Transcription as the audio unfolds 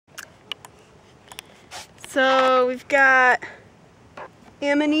So we've got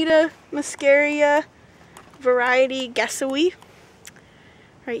Amanita muscaria variety Gesawi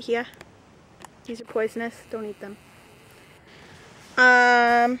right here. These are poisonous, don't eat them.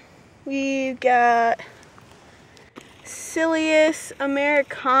 We've got Cilius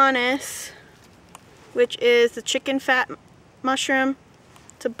americanus, which is the chicken fat mushroom.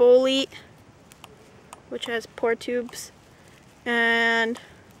 It's a bolete, which has pore tubes. And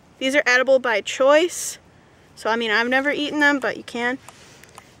these are edible by choice. So, I mean, I've never eaten them, but you can.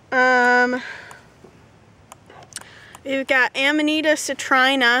 We've got Amanita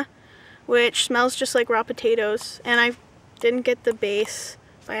citrina, which smells just like raw potatoes. And I didn't get the base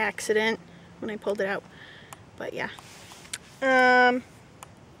by accident when I pulled it out. But yeah. I've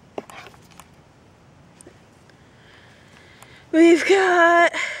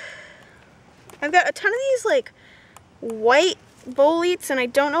got a ton of these like white boletes, and I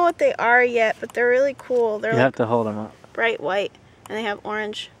don't know what they are yet, but they're really cool. They're have to hold them up. Bright white, and they have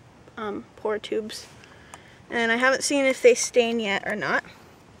orange pore tubes. And I haven't seen if they stain yet or not,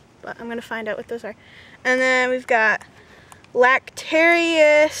 but I'm gonna find out what those are. And then we've got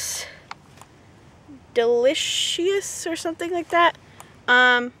Lactarius delicious or something like that.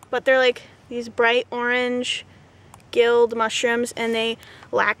 But they're like these bright orange gilled mushrooms, and they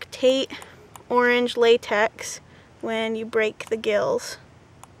lactate orange latex when you break the gills.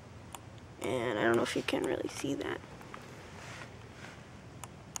 And I don't know if you can really see that.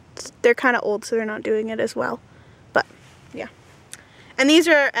 They're kind of old, so they're not doing it as well. But yeah. And these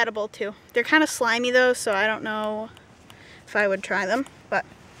are edible too. They're kind of slimy though, so I don't know if I would try them. But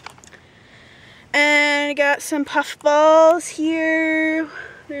and I got some puffballs here.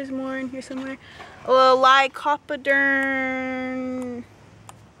 There's more in here somewhere. Lycopodern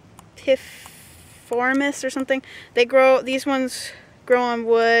tiformis or something. They grow, these ones grow on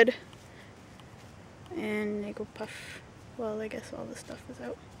wood. And they go puff. Well, I guess all this stuff is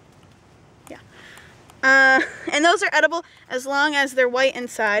out. Yeah. And those are edible as long as they're white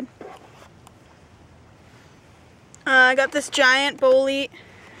inside. I got this giant bolete.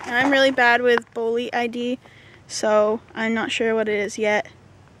 And I'm really bad with bolete ID, so I'm not sure what it is yet.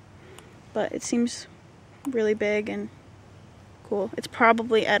 But it seems really big and cool. It's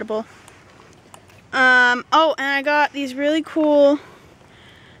probably edible. Oh, and I got these really cool,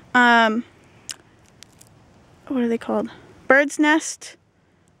 what are they called? Bird's nest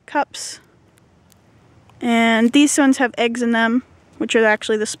cups. And these ones have eggs in them, which are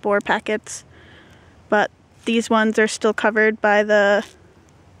actually the spore packets. But these ones are still covered by the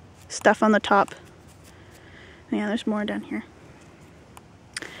stuff on the top. Yeah, there's more down here.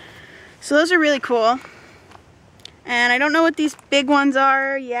 So those are really cool. And I don't know what these big ones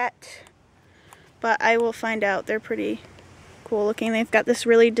are yet, but I will find out. They're pretty cool looking. They've got this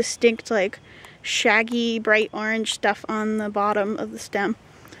really distinct, like, shaggy, bright orange stuff on the bottom of the stem.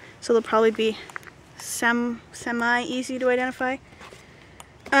 So they'll probably be semi-easy to identify.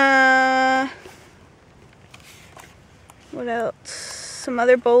 What else? Some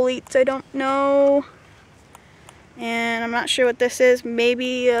other boletes I don't know. And I'm not sure what this is.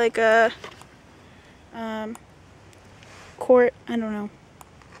 Maybe like a I don't know.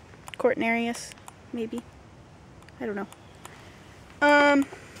 Cortinarius, maybe. I don't know.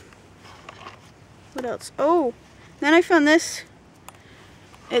 What else? Oh, then I found this.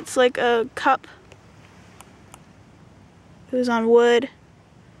 It's like a cup. It was on wood.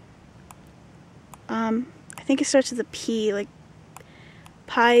 I think it starts with a P, like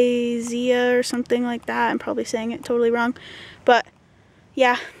Pizea or something like that. I'm probably saying it totally wrong. But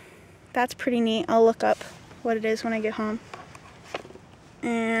yeah, that's pretty neat. I'll look up what it is when I get home.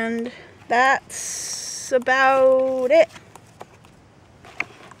 And that's about it.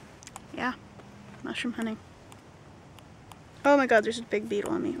 Yeah, mushroom hunting. Oh my god, there's a big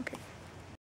beetle on me. Okay.